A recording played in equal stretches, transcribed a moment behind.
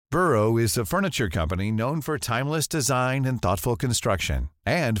Burrow is a furniture company known for timeless design and thoughtful construction,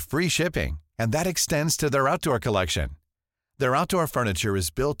 and free shipping, and that extends to their outdoor collection. Their outdoor furniture is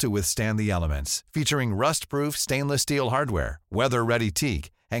built to withstand the elements, featuring rust-proof stainless steel hardware, weather-ready teak,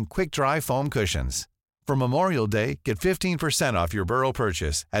 and quick-dry foam cushions. For Memorial Day, get 15% off your Burrow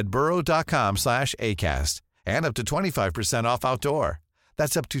purchase at burrow.com/ACAST and up to 25% off outdoor.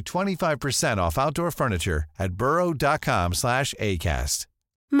 That's up to 25% off outdoor furniture at burrow.com/ACAST.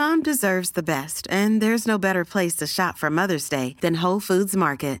 Mom deserves the best, and there's no better place to shop for Mother's Day than Whole Foods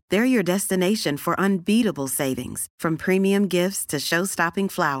Market. They're your destination for unbeatable savings, from premium gifts to show-stopping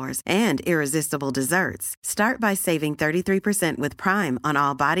flowers and irresistible desserts. Start by saving 33% with Prime on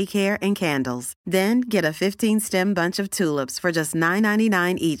all body care and candles. Then get a 15-stem bunch of tulips for just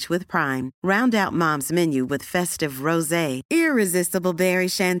 $9.99 each with Prime. Round out Mom's menu with festive rosé, irresistible berry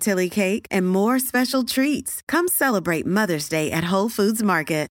chantilly cake, and more special treats. Come celebrate Mother's Day at Whole Foods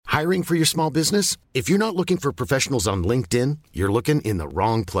Market. Hiring for your small business? If you're not looking for professionals on LinkedIn, you're looking in the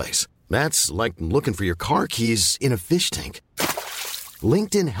wrong place. That's like looking for your car keys in a fish tank.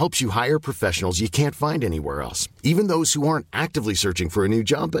 LinkedIn helps you hire professionals you can't find anywhere else, even those who aren't actively searching for a new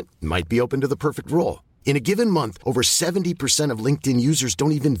job but might be open to the perfect role. In a given month, over 70% of LinkedIn users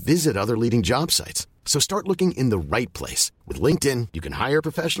don't even visit other leading job sites. So start looking in the right place. With LinkedIn, you can hire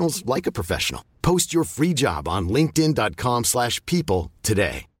professionals like a professional. Post your free job on linkedin.com/people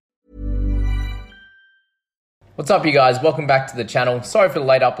today. What's up, you guys? Welcome back to the channel. Sorry for the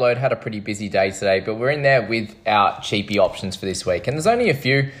late upload. Had a pretty busy day today, but we're in there with our cheapie options for this week. And there's only a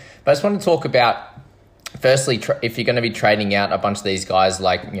few, but I just want to talk about, firstly, if you're going to be trading out a bunch of these guys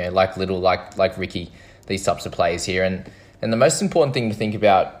like Little, like Ricky, these types of players here. And the most important thing to think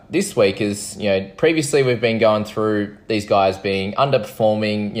about this week is, previously we've been going through these guys being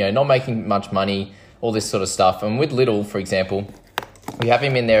underperforming, not making much money, all this sort of stuff. And with Little, for example, we have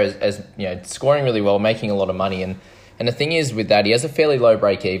him in there as scoring really well, making a lot of money. And the thing is with that, he has a fairly low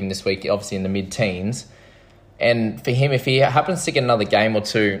break even this week, obviously in the mid-teens. And for him, if he happens to get another game or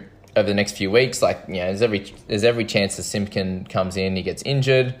two over the next few weeks, there's every chance that Simpkin comes in, he gets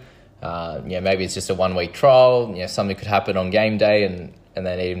injured. Maybe it's just a 1 week trial. Something could happen on game day and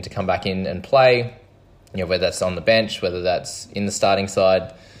they need him to come back in and play. Whether that's on the bench, whether that's in the starting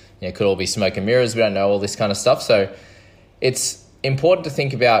side, it could all be smoke and mirrors. We don't know all this kind of stuff. So it's important to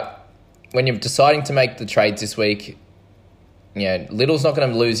think about when you're deciding to make the trades this week. Little's not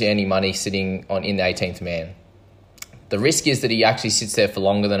going to lose you any money sitting in the 18th man. The risk is that he actually sits there for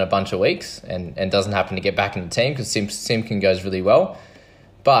longer than a bunch of weeks and doesn't happen to get back in the team because Simpkin goes really well.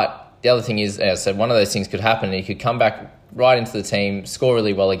 But the other thing is, as I said, one of those things could happen and he could come back right into the team, score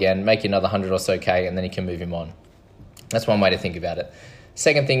really well again, make another 100 or so K, and then he can move him on. That's one way to think about it.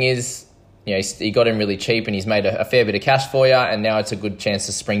 Second thing is, he got him really cheap and he's made a fair bit of cash for you, and now it's a good chance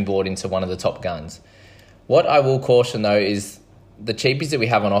to springboard into one of the top guns. What I will caution, though, is the cheapies that we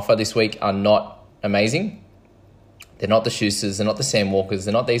have on offer this week are not amazing. They're not the Schusters, they're not the Sam Walkers,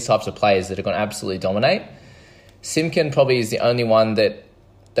 they're not these types of players that are going to absolutely dominate. Simpkin probably is the only one that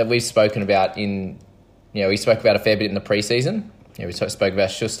we've spoken about we spoke about a fair bit in the preseason. We spoke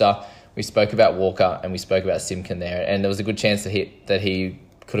about Schuster, we spoke about Walker, and we spoke about Simpkin there. And there was a good chance that he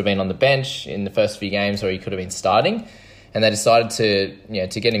could have been on the bench in the first few games, or he could have been starting. And they decided to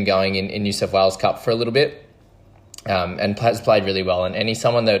get him going in New South Wales Cup for a little bit, and has played really well. And he's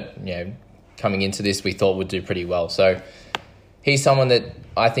someone that, coming into this, we thought would do pretty well. So he's someone that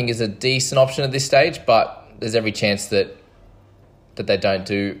I think is a decent option at this stage, but there's every chance that they don't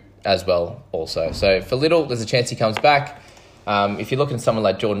do as well also. So for Little, there's a chance he comes back. If you're looking at someone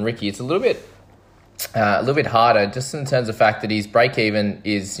like Jordan Ricky, it's a little bit harder, just in terms of the fact that his break even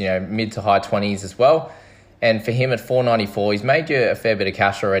is mid to high 20s as well. And for him at 494, he's made you a fair bit of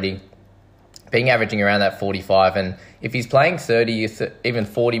cash already, being averaging around that 45. And if he's playing 30, even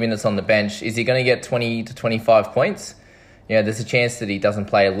 40 minutes on the bench, is he going to get 20 to 25 points? There's a chance that he doesn't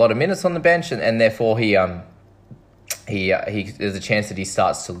play a lot of minutes on the bench, and therefore there's a chance that he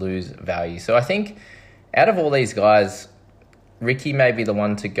starts to lose value. So I think out of all these guys, Ricky may be the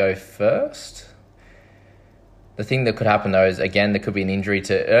one to go first. The thing that could happen, though, is, again, there could be an injury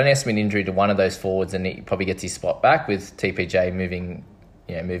to one of those forwards, and he probably gets his spot back with TPJ moving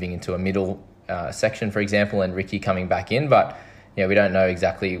into a middle section, for example, and Ricky coming back in. But we don't know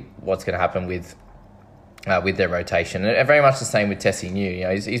exactly what's going to happen with their rotation. And very much the same with Tessie New.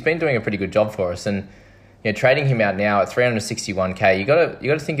 He's been doing a pretty good job for us, and trading him out now at 361K, you got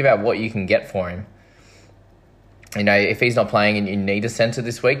to think about what you can get for him. If he's not playing and you need a centre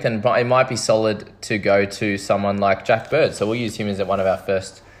this week, then it might be solid to go to someone like Jack Bird. So we'll use him as one of our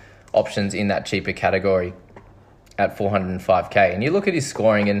first options in that cheaper category. at 405k. And you look at his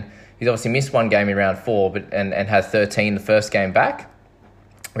scoring, and he's obviously missed one game in round 4, but and had 13 the first game back.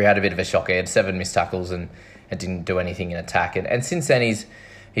 We had a bit of a shock. He had 7 missed tackles and didn't do anything in attack. And since then,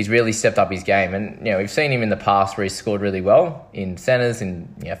 he's really stepped up his game. And we've seen him in the past where he's scored really well in centres, in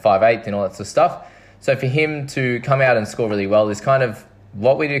 5/8 and all that sort of stuff. So for him to come out and score really well is kind of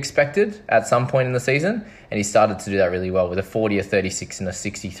what we'd expected at some point in the season, and he started to do that really well with a 40, a 36 and a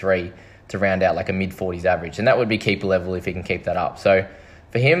 63 to round out like a mid-40s average, and that would be keeper level if he can keep that up. So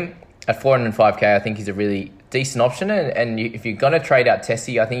for him, at 405k, I think he's a really decent option, and if you're going to trade out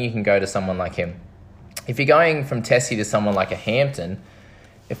Tessie, I think you can go to someone like him. If you're going from Tessie to someone like a Hampton,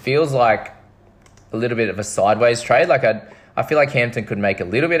 it feels like a little bit of a sideways trade. Like I feel like Hampton could make a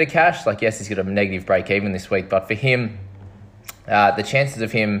little bit of cash. Like, yes, he's got a negative break even this week, but for him, the chances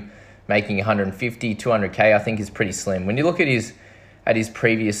of him making 150, 200k, I think is pretty slim. When you look at his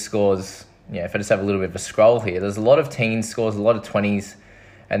previous scores, if I just have a little bit of a scroll here, there's a lot of teens scores, a lot of 20s,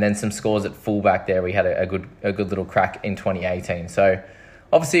 and then some scores at fullback there. We had a good little crack in 2018. So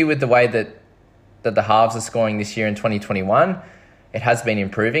obviously with the way that the halves are scoring this year in 2021, it has been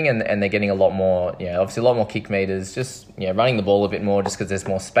improving, and they're getting a lot more, obviously a lot more kick meters, just running the ball a bit more just because there's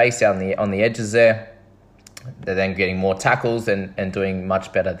more space out on the edges there. They're then getting more tackles and doing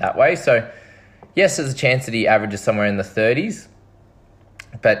much better that way. So yes, there's a chance that he averages somewhere in the 30s,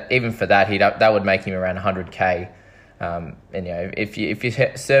 but even for that, that would make him around 100k. And if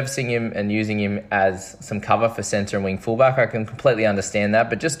you're servicing him and using him as some cover for centre and wing fullback, I can completely understand that,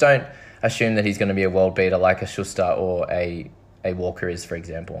 but just don't assume that he's going to be a world beater like a Schuster or a Walker is, for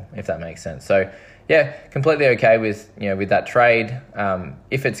example, if that makes sense. So yeah, completely okay with that trade.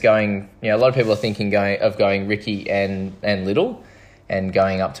 If it's going, a lot of people are thinking of going Ricky and Little, and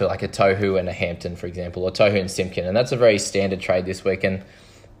going up to like a Tohu and a Hampton, for example, or Tohu and Simpkin, and that's a very standard trade this week. And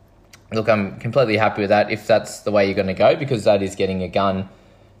look, I'm completely happy with that if that's the way you're going to go, because that is getting a gun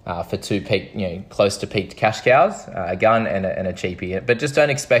for 2 peak, close to peaked cash cows, a gun and a cheapie. But just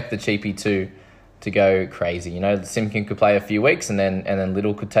don't expect the cheapie to go crazy. Simpkin could play a few weeks, and then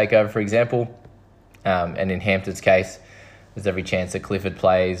Little could take over, for example. And in Hampton's case, there's every chance that Clifford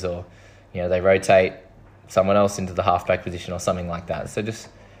plays, or they rotate someone else into the halfback position or something like that. So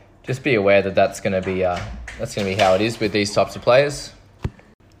just be aware that that's going to be how it is with these types of players.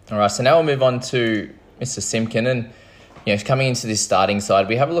 All right, so now we'll move on to Mr. Simpkin, and coming into this starting side,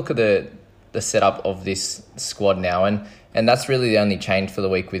 we have a look at the setup of this squad now, and that's really the only change for the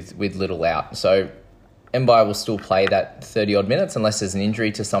week with Little out. So Mbai will still play that 30-odd minutes unless there's an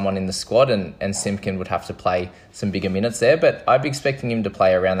injury to someone in the squad, and Simpkin would have to play some bigger minutes there. But I'd be expecting him to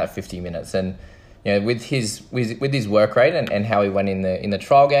play around that 50 minutes. And with his work rate and how he went in the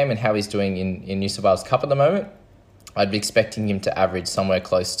trial game and how he's doing in New South Wales Cup at the moment, I'd be expecting him to average somewhere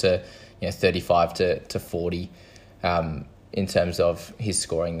close to 35 to 40 in terms of his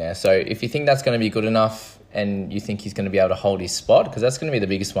scoring there. So if you think that's going to be good enough, and you think he's going to be able to hold his spot, because that's going to be the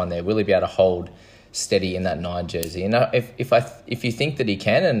biggest one there, will he be able to hold steady in that 9 jersey? And if you think that he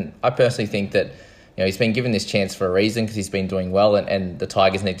can, and I personally think that he's been given this chance for a reason, because he's been doing well, and the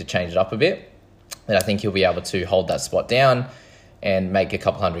Tigers need to change it up a bit, then I think he'll be able to hold that spot down and make a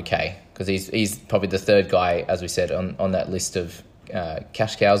couple 100k, because he's probably the third guy, as we said, on that list of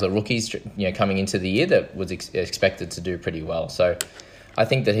cash cows or rookies coming into the year that was expected to do pretty well. So I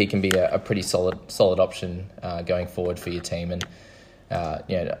think that he can be a pretty solid option going forward for your team, and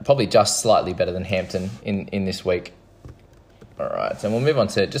probably just slightly better than Hampton in this week. All right, so we'll move on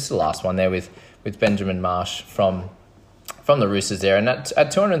to just the last one there with Benjamin Marsh from the Roosters there, and at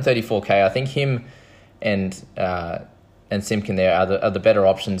 234k, I think him and Simpkin there are the better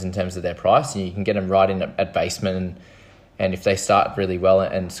options in terms of their price, and you can get them right in at basement, and if they start really well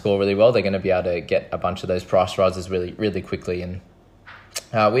and score really well, they're going to be able to get a bunch of those price rises really, really quickly. And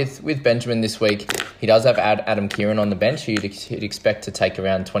with Benjamin this week, he does have Adam Kieran on the bench, who you'd expect to take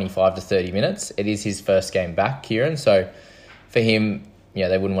around 25 to 30 minutes. It is his first game back, Kieran, so for him,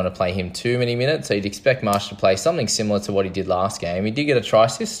 they wouldn't want to play him too many minutes, so you'd expect Marsh to play something similar to what he did last game. He did get a try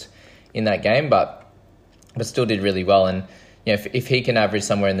assist in that game, but still did really well. And if he can average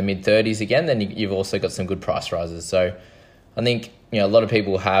somewhere in the mid-30s again, then you've also got some good price rises. So I think a lot of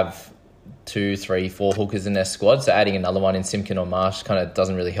people have 2, 3, 4 hookers in their squad, so adding another one in Simpkin or Marsh kind of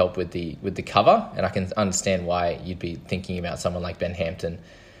doesn't really help with the cover, and I can understand why you'd be thinking about someone like Ben Hampton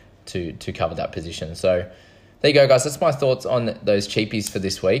to cover that position. So there you go, guys. That's my thoughts on those cheapies for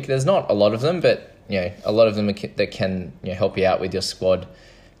this week. There's not a lot of them, but a lot of them that can help you out with your squad,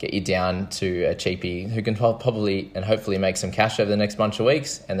 get you down to a cheapie who can probably and hopefully make some cash over the next bunch of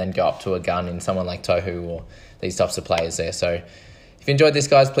weeks, and then go up to a gun in someone like Tohu or these types of players there. So if you enjoyed this,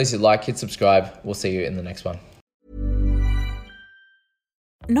 guys, please hit like, hit subscribe. We'll see you in the next one.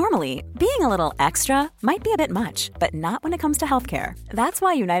 Normally, being a little extra might be a bit much, but not when it comes to healthcare. That's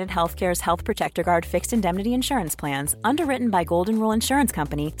why United Healthcare's Health Protector Guard fixed indemnity insurance plans, underwritten by Golden Rule Insurance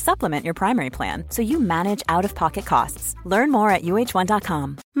Company, supplement your primary plan so you manage out-of-pocket costs. Learn more at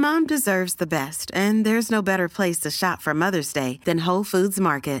uh1.com. Mom deserves the best, and there's no better place to shop for Mother's Day than Whole Foods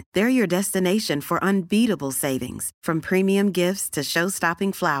Market. They're your destination for unbeatable savings, from premium gifts to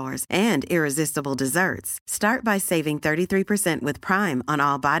show-stopping flowers and irresistible desserts. Start by saving 33% with Prime on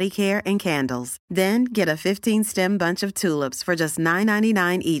all body care and candles. Then get a 15-stem bunch of tulips for just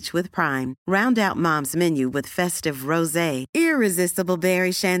 $9.99 each with Prime. Round out Mom's menu with festive rosé, irresistible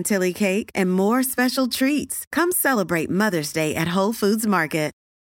berry chantilly cake, and more special treats. Come celebrate Mother's Day at Whole Foods Market.